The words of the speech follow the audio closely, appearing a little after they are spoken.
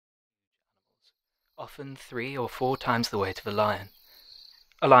often 3 or 4 times the weight of a lion.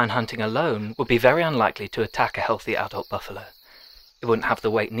 A lion hunting alone would be very unlikely to attack a healthy adult buffalo. It wouldn't have the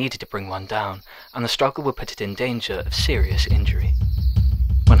weight needed to bring one down, and the struggle would put it in danger of serious injury.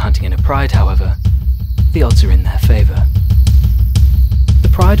 When hunting in a pride, however, the odds are in their favour. The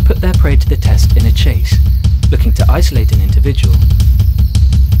pride put their prey to the test in a chase, looking to isolate an individual.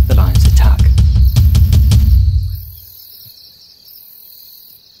 The lions attack.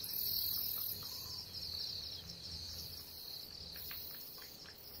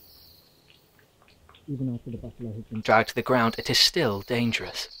 Even after the buffalo has been dragged to the ground, it is still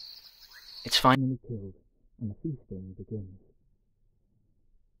dangerous. It's finally killed, and the feasting begins.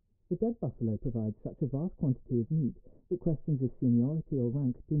 The dead buffalo provides such a vast quantity of meat that questions of seniority or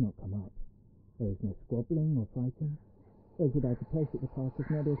rank do not come up. There is no squabbling or fighting. Those without a place at the park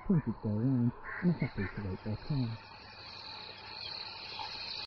have nearly as plenty to go around and are happy to wait their time.